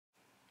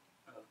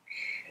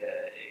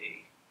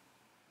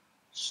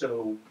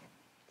So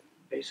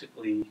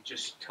basically,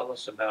 just tell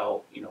us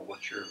about,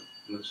 what your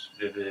most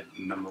vivid,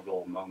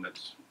 memorable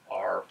moments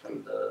are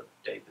from the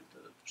day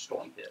that the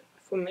storm hit.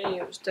 For me,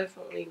 it was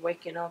definitely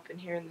waking up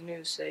and hearing the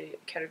news say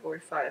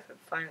Category 5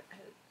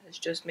 has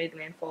just made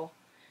landfall.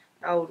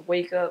 I would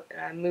wake up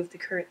and I'd move the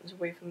curtains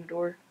away from the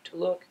door to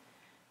look,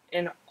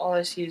 and all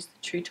I see is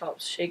the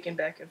treetops shaking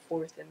back and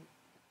forth. And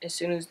as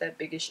soon as that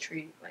biggest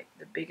tree, like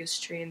the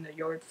biggest tree in the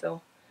yard,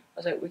 fell, I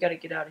was like, we gotta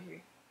get out of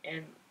here.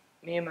 And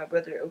me and my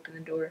brother opened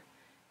the door,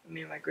 and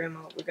me and my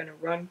grandma were gonna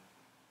run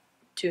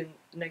to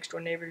the next door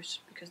neighbors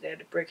because they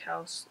had a brick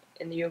house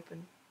in the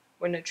open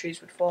where no trees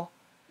would fall.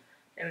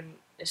 And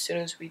as soon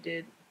as we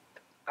did,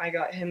 I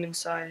got him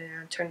inside and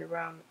I turned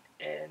around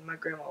and my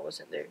grandma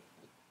wasn't there.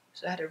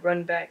 So I had to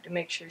run back to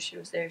make sure she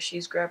was there.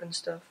 She's grabbing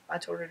stuff. I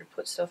told her to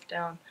put stuff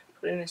down,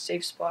 put it in a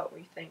safe spot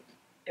where you think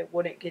it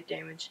wouldn't get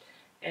damaged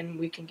and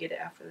we can get it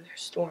after the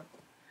storm.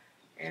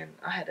 And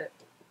I had to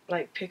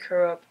pick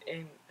her up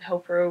and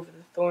help her over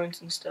the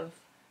thorns and stuff.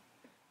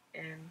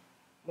 And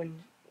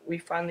when we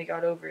finally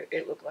got over it,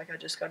 it looked like I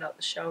just got out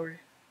the shower.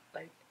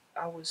 Like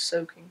I was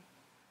soaking.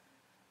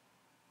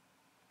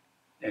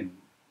 And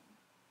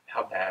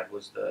how bad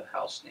was the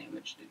house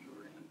damage that you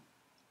were in?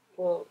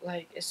 Well,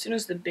 as soon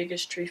as the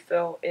biggest tree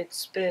fell, it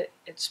split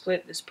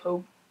this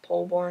pole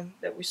barn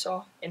that we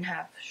saw in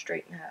half,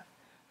 straight in half.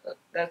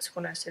 That's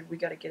when I said we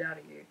got to get out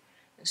of here.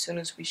 As soon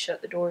as we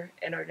shut the door,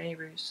 and our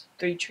neighbors,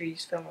 3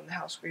 trees fell on the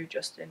house we were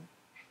just in.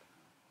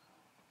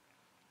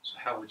 So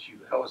how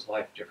is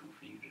life different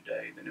for you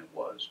today than it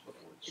was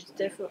before the storm? It's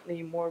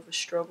definitely more of a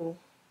struggle.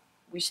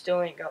 We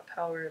still ain't got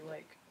power.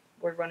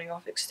 We're running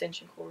off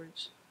extension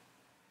cords,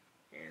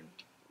 and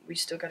we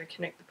still got to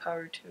connect the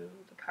power to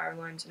the power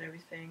lines and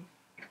everything.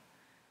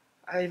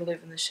 I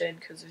live in the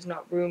shed because there's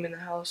not room in the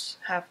house.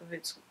 Half of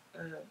it's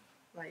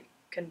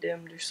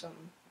condemned or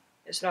something.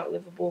 It's not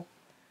livable.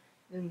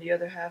 And then the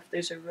other half,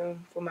 there's a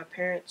room for my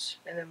parents,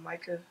 and then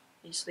Micah,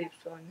 he sleeps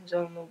on his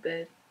own little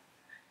bed,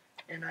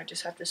 and I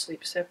just have to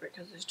sleep separate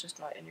because there's just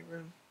not any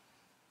room.